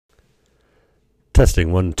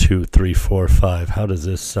Testing 1, 2, 3, 4, 5. How does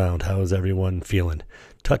this sound? How is everyone feeling?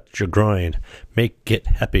 Touch your groin. Make it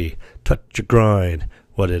happy. Touch your groin.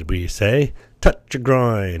 What did we say? Touch your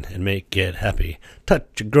groin and make it happy. Touch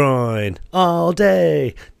your groin all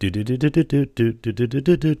day. Do do do do do do do do do do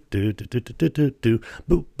do do do do do do do do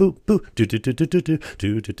boo boo boo do do do do do do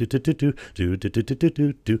do do do do do do do do do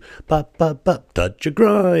do do bop bop bop. Touch your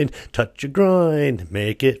groin,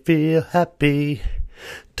 make it feel happy.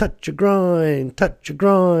 Touch your groin,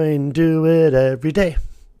 do it every day.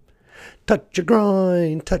 Touch your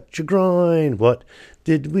groin, what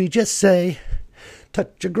did we just say?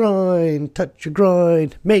 Touch your groin,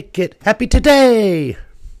 make it happy today.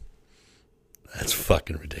 That's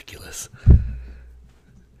fucking ridiculous.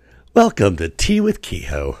 Welcome to Tea with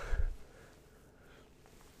Kehoe.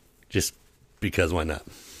 Just because why not?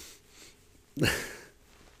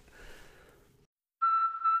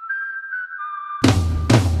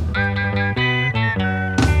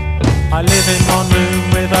 I live in one room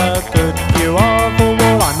with a good view of the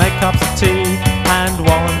wall. I make cups of tea and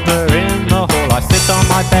wander in the hall. I sit on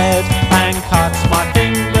my bed and cut my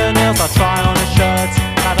fingernails. I try on a shirt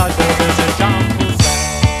that I bought as a jumble set.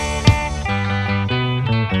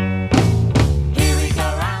 Here we go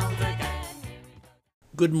round again.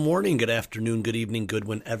 Good morning, good afternoon, good evening, good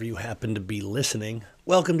whenever you happen to be listening.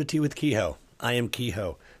 Welcome to Tea with Kehoe. I am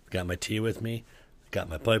Kehoe. I've got my tea with me, I've got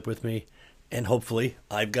my pipe with me, and hopefully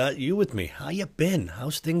I've got you with me. How you been?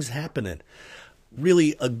 How's things happening?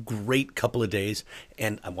 Really a great couple of days,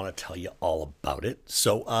 and I want to tell you all about it.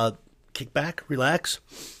 So kick back, relax,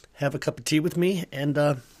 have a cup of tea with me, and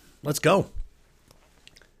let's go.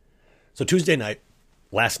 So Tuesday night,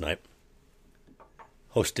 last night,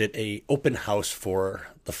 hosted a open house for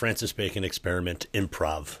the Francis Bacon Experiment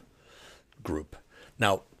Improv group.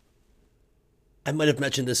 Now, I might have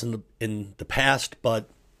mentioned this in the past, but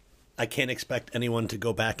I can't expect anyone to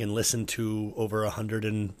go back and listen to over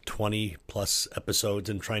 120 plus episodes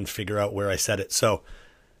and try and figure out where I said it. So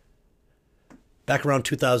back around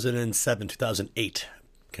 2007, 2008,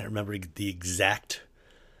 can't remember the exact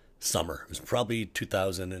summer. It was probably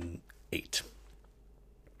 2008.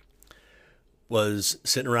 Was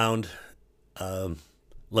sitting around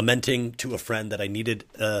lamenting to a friend that I needed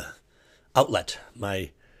outlet. My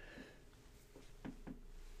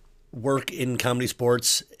work in comedy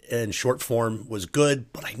sports and short form was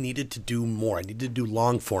good, but I needed to do more. I needed to do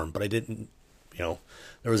long form, but I didn't, there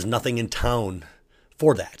was nothing in town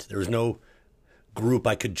for that. There was no group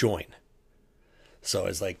I could join. So I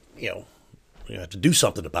was like, you have to do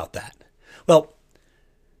something about that. Well,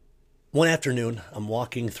 one afternoon, I'm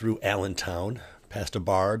walking through Allentown past a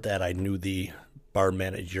bar that I knew the bar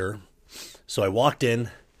manager. So I walked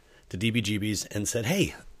in to DBGB's and said,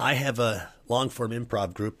 hey, I have a long-form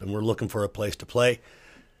improv group and we're looking for a place to play.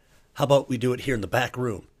 How about we do it here in the back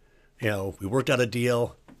room? We worked out a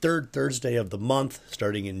deal, third Thursday of the month,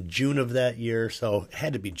 starting in June of that year. So it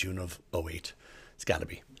had to be June of 2008. It's got to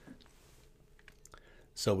be.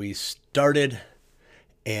 So we started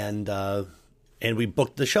and we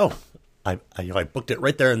booked the show. I booked it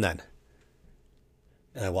right there and then.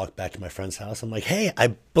 And I walked back to my friend's house. I'm like, hey,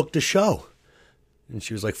 I booked a show. And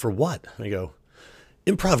she was like, for what? And I go,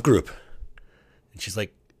 improv group. And she's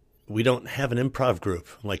like, we don't have an improv group.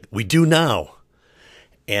 I'm like, we do now.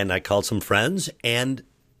 And I called some friends and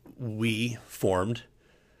we formed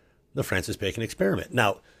the Francis Bacon Experiment.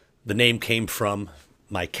 Now, the name came from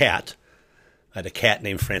my cat. I had a cat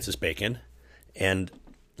named Francis Bacon, and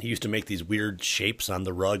he used to make these weird shapes on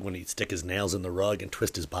the rug when he'd stick his nails in the rug and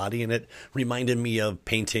twist his body, and it reminded me of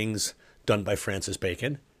paintings done by Francis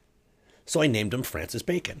Bacon. So I named him Francis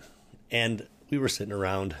Bacon. And we were sitting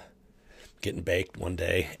around getting baked one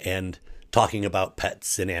day and talking about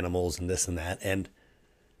pets and animals and this and that. And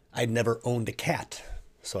I'd never owned a cat.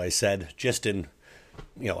 So I said, just in,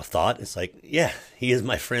 a thought, it's like, yeah, he is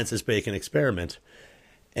my Francis Bacon Experiment.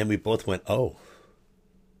 And we both went, oh,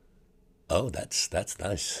 that's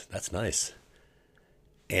nice. That's nice.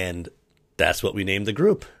 And that's what we named the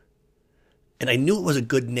group. And I knew it was a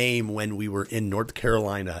good name when we were in North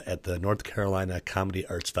Carolina at the North Carolina Comedy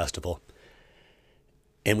Arts Festival.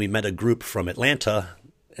 And we met a group from Atlanta,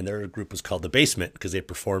 and their group was called The Basement because they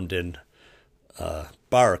performed in a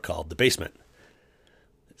bar called The Basement.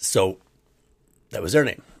 So that was their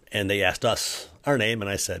name. And they asked us our name, and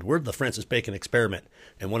I said, we're the Francis Bacon Experiment.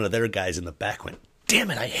 And one of their guys in the back went,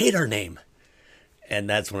 damn it, I hate our name. And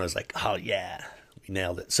that's when I was like, oh, yeah, we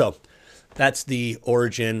nailed it. So that's the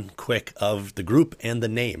origin quick of the group and the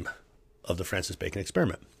name of the Francis Bacon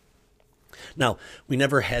Experiment. Now, we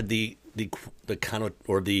never had the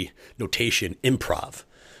notation improv.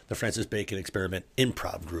 the Francis Bacon Experiment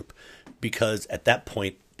improv group, because at that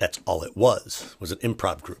point, that's all it was an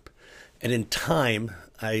improv group. And in time,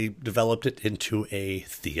 I developed it into a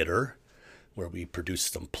theater where we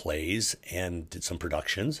produced some plays and did some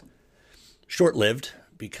productions. Short-lived,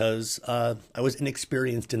 because I was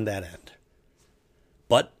inexperienced in that end.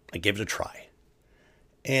 But I gave it a try.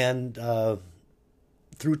 And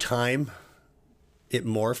through time, it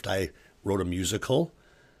morphed. I wrote a musical.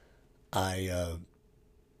 I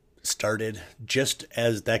started, just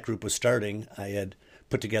as that group was starting, I had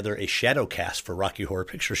put together a shadow cast for Rocky Horror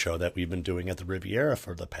Picture Show that we've been doing at the Riviera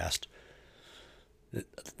for the past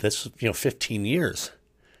 15 years.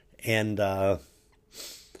 And so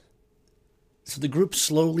the group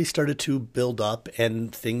slowly started to build up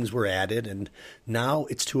and things were added. And now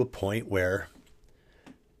it's to a point where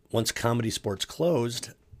once Comedy Sports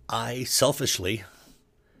closed, I selfishly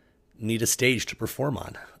need a stage to perform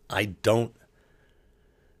on. I don't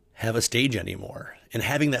have a stage anymore. And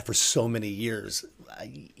having that for so many years,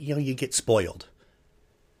 you get spoiled.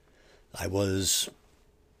 I was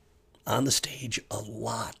on the stage a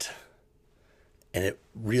lot. And it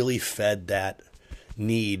really fed that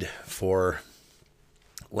need for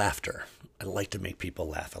laughter. I like to make people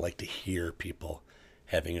laugh. I like to hear people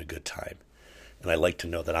having a good time. And I like to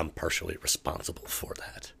know that I'm partially responsible for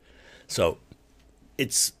that. So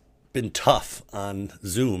it's been tough on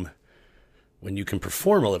Zoom when you can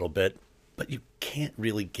perform a little bit, but you can't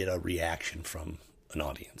really get a reaction from an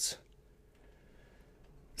audience.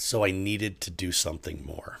 So I needed to do something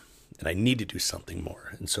more. And I need to do something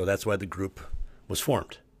more. And so that's why the group was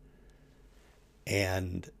formed.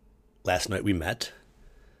 And last night we met.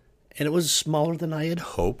 And it was smaller than I had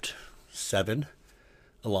hoped, 7,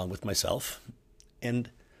 along with myself.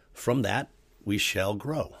 And from that, we shall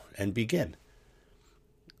grow and begin.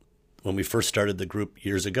 When we first started the group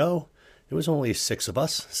years ago, it was only 6 of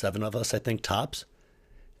us, 7 of us, I think, tops.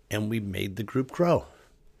 And we made the group grow.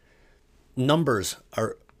 Numbers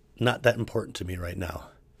are not that important to me right now.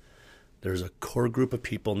 There's a core group of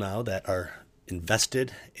people now that are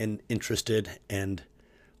invested and interested and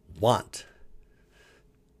want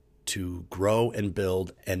to grow and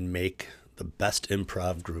build and make the best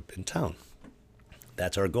improv group in town.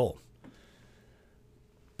 That's our goal.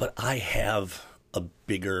 But I have a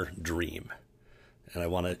bigger dream, and I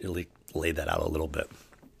want to lay that out a little bit.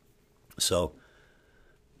 So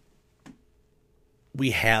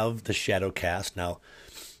we have the shadow cast. Now,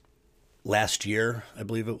 last year, I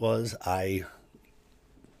believe it was, I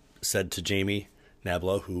said to Jamie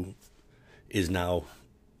Nablo, who is now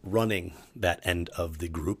running that end of the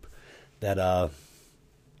group, that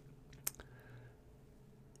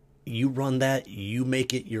you run that, you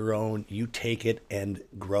make it your own, you take it and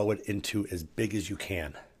grow it into as big as you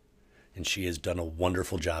can. And she has done a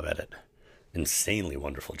wonderful job at it, insanely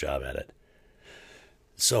wonderful job at it.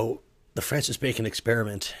 So the Francis Bacon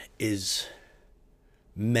Experiment is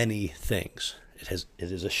many things. It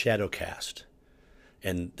is a shadow cast.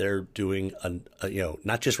 And they're doing,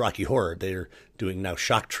 not just Rocky Horror, they're doing now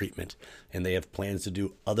Shock Treatment. And they have plans to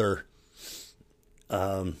do other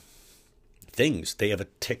things. They have a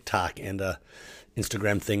TikTok and a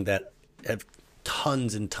Instagram thing that have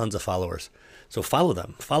tons and tons of followers. So follow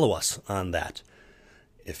them. Follow us on that.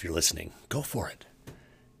 If you're listening, go for it.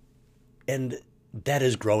 And that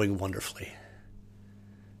is growing wonderfully.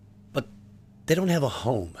 But they don't have a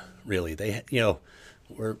home, really. They,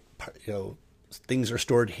 things are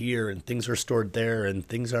stored here and things are stored there and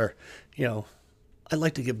things are, I'd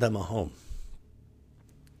like to give them a home.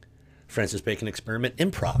 Francis Bacon Experiment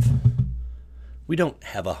improv. We don't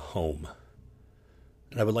have a home.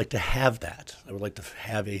 And I would like to have that. I would like to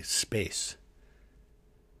have a space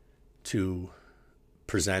to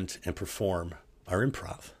present and perform our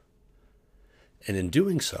improv. And in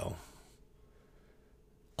doing so,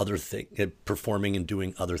 performing and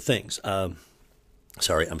doing other things.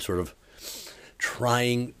 Sorry, I'm sort of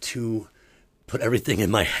trying to put everything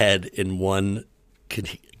in my head in one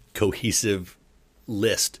cohesive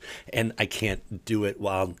list, and I can't do it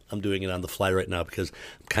while I'm doing it on the fly right now because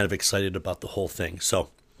I'm kind of excited about the whole thing.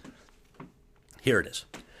 So here it is.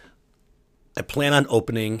 I plan on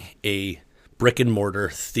opening a brick and mortar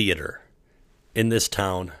theater in this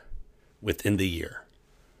town within the year.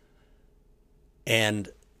 And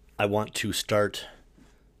I want to start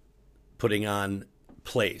putting on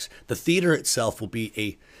plays. The theater itself will be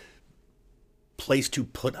a place to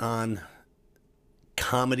put on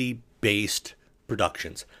comedy-based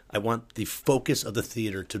productions. I want the focus of the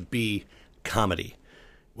theater to be comedy,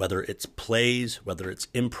 whether it's plays, whether it's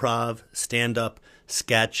improv, stand-up,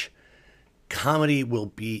 sketch. Comedy will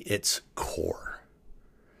be its core.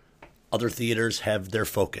 Other theaters have their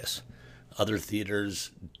focus. Other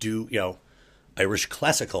theaters do, Irish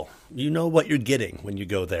classical. You know what you're getting when you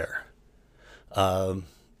go there.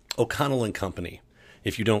 O'Connell and Company.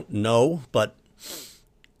 If you don't know, but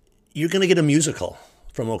you're going to get a musical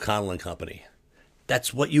from O'Connell and Company.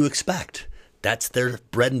 That's what you expect. That's their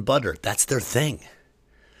bread and butter. That's their thing.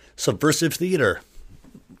 Subversive theater.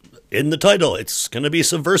 In the title, it's going to be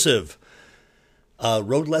subversive.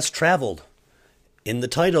 Road Less Traveled. In the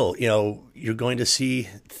title, you're going to see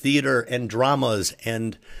theater and dramas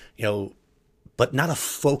and, but not a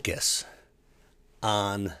focus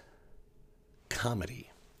on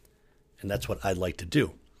comedy. And that's what I'd like to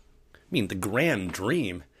do. I mean, the grand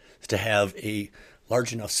dream is to have a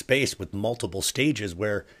large enough space with multiple stages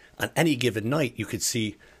where on any given night you could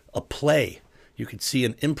see a play, you could see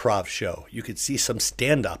an improv show, you could see some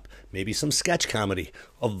stand-up, maybe some sketch comedy,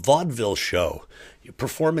 a vaudeville show,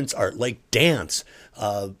 performance art like dance.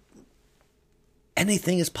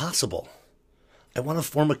 Anything is possible. I want to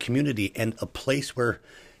form a community and a place where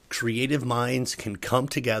creative minds can come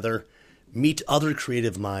together, meet other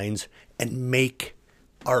creative minds, and make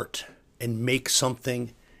art and make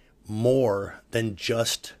something more than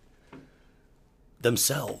just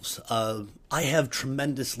themselves. I have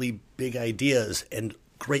tremendously big ideas and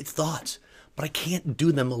great thoughts, but I can't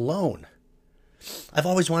do them alone. I've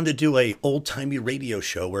always wanted to do a old-timey radio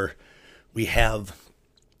show where we have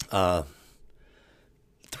 3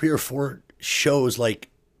 or 4 shows like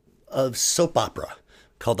a soap opera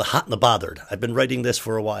called The Hot and the Bothered. I've been writing this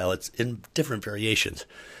for a while. It's in different variations.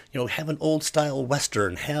 Have an old-style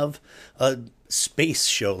Western, have a space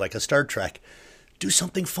show like a Star Trek. Do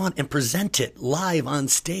something fun and present it live on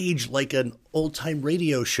stage like an old-time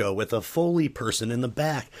radio show with a Foley person in the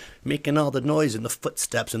back making all the noise and the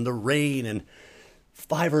footsteps and the rain and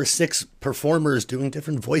 5 or 6 performers doing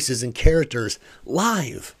different voices and characters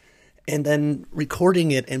live and then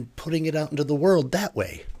recording it and putting it out into the world that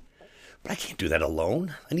way. But I can't do that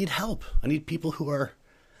alone. I need help. I need people who are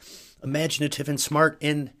imaginative and smart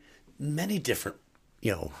in many different,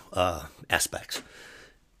 aspects.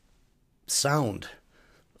 Sound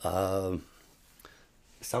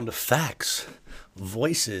effects,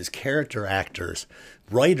 voices, character actors,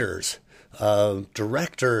 writers,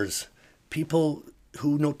 directors, people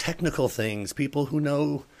who know technical things, people who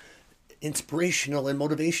know inspirational and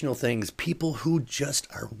motivational things, people who just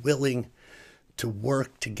are willing to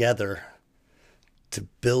work together to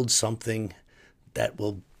build something that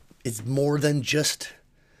is more than just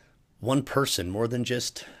one person, more than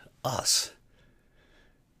just us.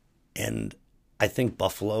 And I think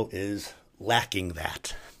Buffalo is lacking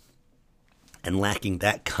that, and lacking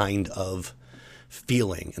that kind of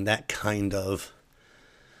feeling and that kind of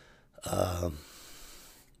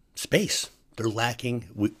space. They're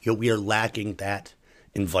lacking. We are lacking that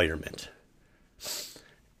environment,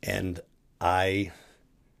 and I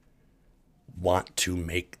want to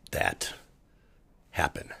make that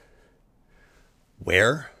happen.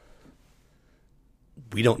 Where?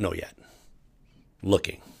 We don't know yet.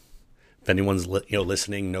 Looking. If anyone's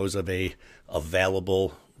listening knows of a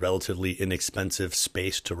available, relatively inexpensive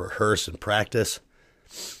space to rehearse and practice,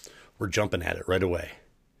 we're jumping at it right away.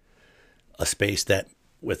 A space that,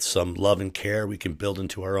 with some love and care, we can build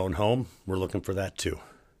into our own home. We're looking for that too.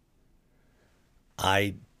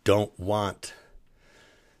 I don't want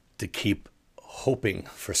to keep hoping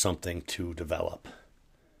for something to develop,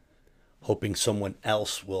 hoping someone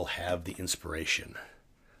else will have the inspiration.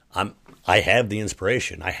 I have the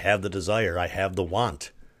inspiration. I have the desire. I have the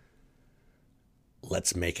want.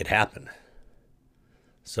 Let's make it happen.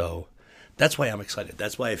 So that's why I'm excited.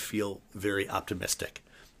 That's why I feel very optimistic.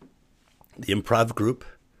 The improv group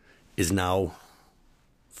is now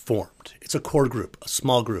formed. It's a core group, a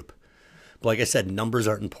small group. But like I said, numbers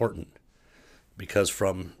aren't important, because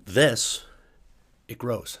from this, it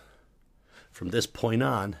grows. From this point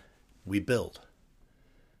on, we build.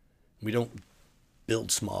 We don't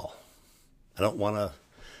build small. I don't want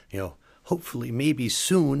to, hopefully maybe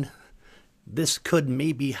soon this could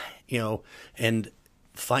maybe, and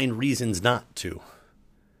find reasons not to.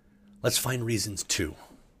 Let's find reasons to.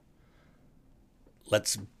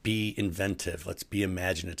 Let's be inventive. Let's be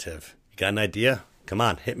imaginative. You got an idea? Come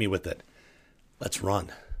on, hit me with it. Let's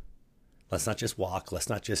run. Let's not just walk. Let's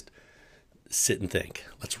not just sit and think.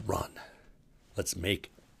 Let's run. Let's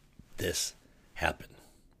make this happen.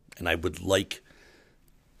 And I would like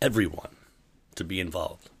everyone to be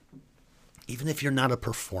involved. Even if you're not a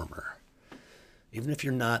performer, even if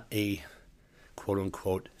you're not a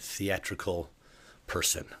quote-unquote theatrical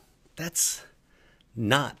person, that's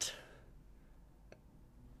not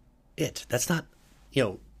it. That's not,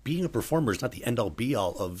 being a performer is not the end-all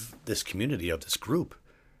be-all of this community, of this group.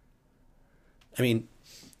 I mean,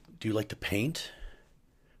 do you like to paint?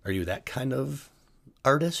 Are you that kind of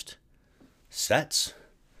artist? Sets,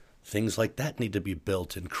 things like that need to be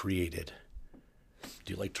built and created.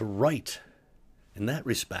 Do you like to write? In that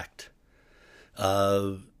respect,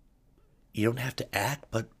 you don't have to act,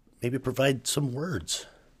 but maybe provide some words.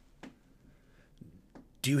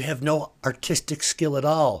 Do you have no artistic skill at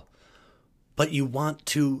all, but you want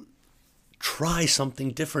to try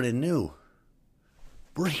something different and new?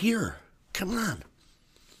 We're here. Come on.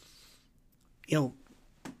 You're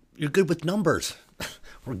good with numbers.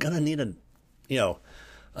 We're going to need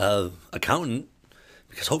accountant,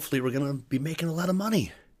 because hopefully we're going to be making a lot of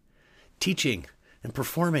money teaching and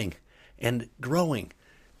performing and growing.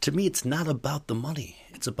 To me, it's not about the money.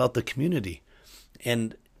 It's about the community.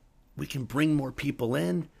 And we can bring more people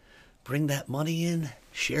in, bring that money in,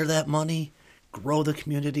 share that money, grow the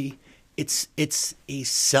community. It's a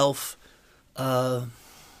self, what's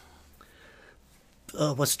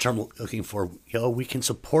the term I'm looking for? We can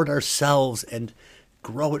support ourselves and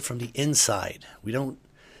grow it from the inside. We don't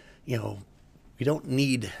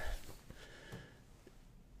need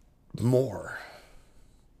more.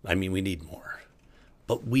 I mean, we need more,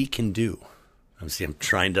 but we can do. I'm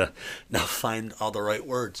trying to now find all the right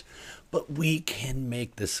words, but we can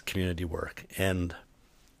make this community work. And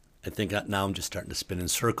I think now I'm just starting to spin in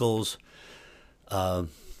circles. But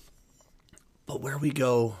where we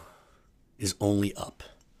go is only up.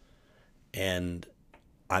 And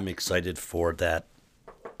I'm excited for that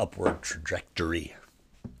upward trajectory.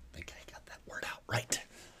 I think I got that word out right.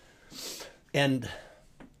 And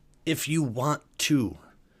if you want to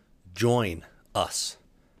join us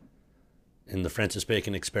in the Francis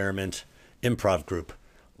Bacon Experiment Improv Group,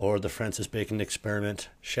 or the Francis Bacon Experiment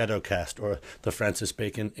Shadowcast, or the Francis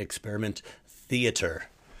Bacon Experiment Theater,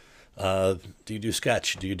 do you do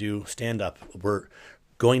sketch? Do you do stand-up? We're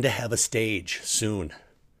going to have a stage soon,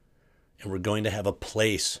 and we're going to have a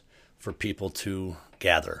place for people to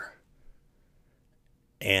gather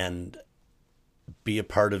and be a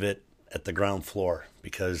part of it at the ground floor,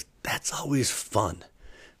 because that's always fun.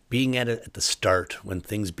 Being at it at the start, when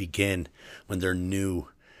things begin, when they're new,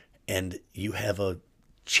 and you have a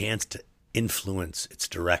chance to influence its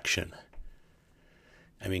direction.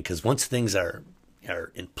 I mean, because once things are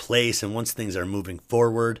in place and once things are moving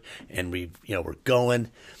forward and we're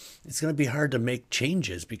going, it's going to be hard to make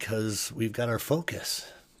changes because we've got our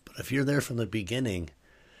focus. But if you're there from the beginning,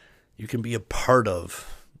 you can be a part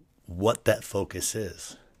of what that focus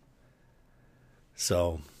is.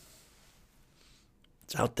 So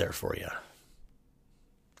it's out there for you.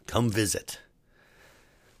 Come visit.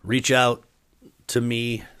 Reach out to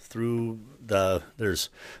me through there's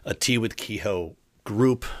a Tea with Kehoe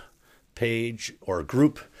group page, or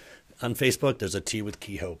group on Facebook. There's a Tea with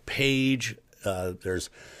Kehoe page. There's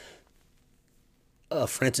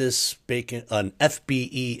Francis Bacon, an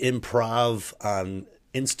FBE Improv on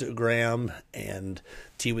Instagram, and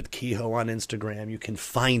Tea with Kehoe on Instagram. You can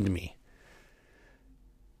find me.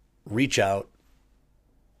 Reach out.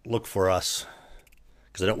 Look for us.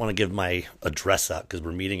 Because I don't want to give my address out, because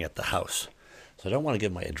we're meeting at the house. So I don't want to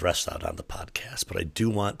give my address out on the podcast, but I do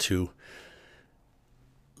want to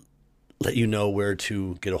let you know where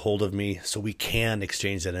to get a hold of me so we can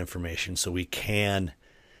exchange that information, so we can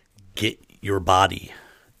get your body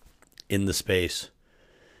in the space,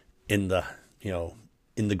 in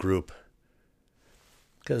the group.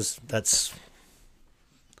 Because that's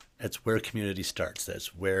where community starts.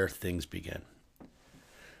 That's where things begin.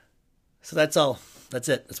 So that's all. That's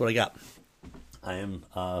it. That's what I got. I am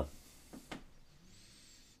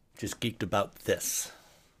just geeked about this.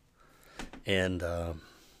 And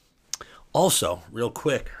also, real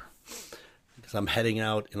quick, because I'm heading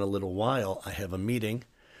out in a little while, I have a meeting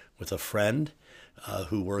with a friend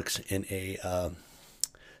who works in a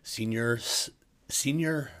senior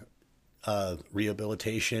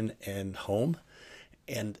rehabilitation and home.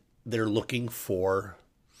 And they're looking for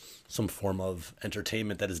some form of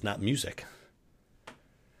entertainment that is not music.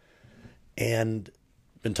 And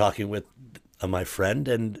been talking with my friend,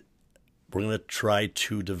 and we're going to try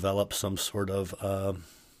to develop some sort of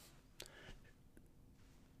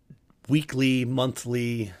weekly,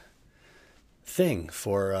 monthly thing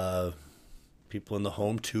for people in the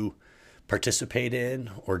home to participate in,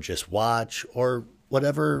 or just watch, or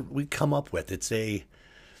whatever we come up with. It's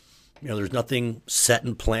there's nothing set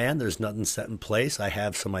in plan. There's nothing set in place. I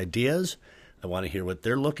have some ideas. I want to hear what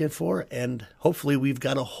they're looking for. And hopefully we've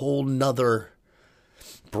got a whole nother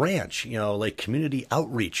branch, like community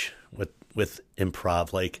outreach with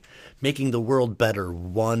improv, like making the world better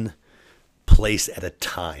one place at a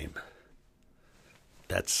time.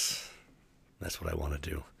 That's what I want to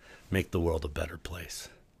do. Make the world a better place.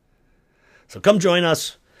 So come join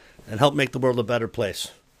us and help make the world a better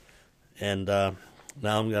place. And now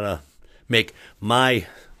I'm going to make my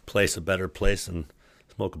place a better place and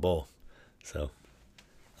smoke a bowl. So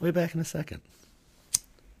I'll be back in a second.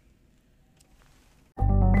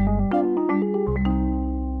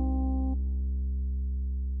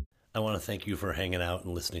 I want to thank you for hanging out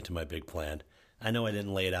and listening to my big plan. I know I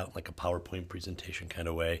didn't lay it out in like a PowerPoint presentation kind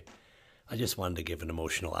of way. I just wanted to give an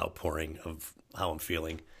emotional outpouring of how I'm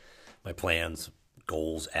feeling, my plans,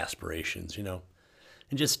 goals, aspirations, and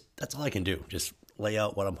just that's all I can do. Just lay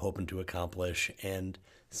out what I'm hoping to accomplish and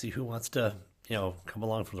see who wants to, come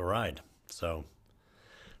along for the ride. So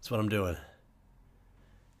that's what I'm doing.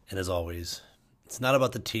 And as always, it's not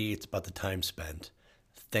about the tea, it's about the time spent.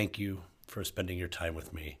 Thank you for spending your time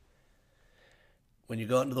with me. When you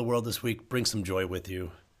go out into the world this week, bring some joy with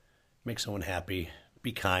you. Make someone happy.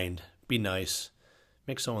 Be kind. Be nice.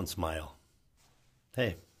 Make someone smile.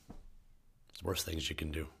 Hey, it's the worst things you can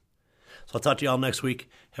do. So I'll talk to you all next week.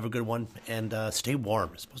 Have a good one. And stay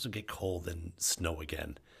warm. It's supposed to get cold and snow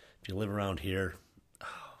again. If you live around here,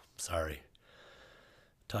 sorry.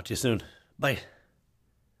 Talk to you soon. Bye.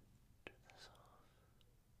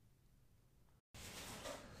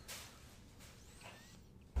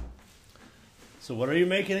 So what are you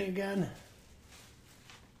making again?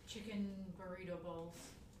 Chicken burrito bowls.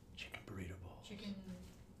 Chicken burrito bowls. Chicken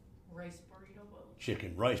rice burrito bowls.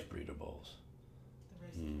 Chicken rice burrito bowls. The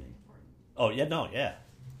rice is very important. Oh, yeah, no, yeah.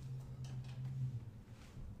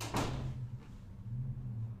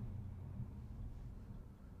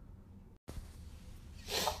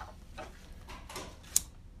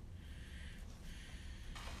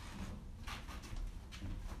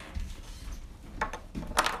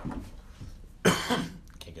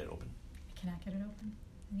 Can't get it open. I cannot get it open.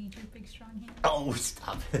 I need your big strong hand. Oh,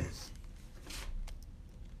 stop it.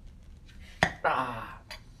 Ah.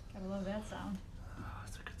 Gotta love that sound. Oh,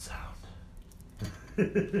 that's a good sound.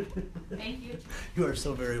 Thank you. You are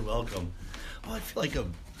so very welcome. Oh, I feel like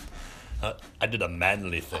I did a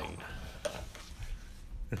manly thing.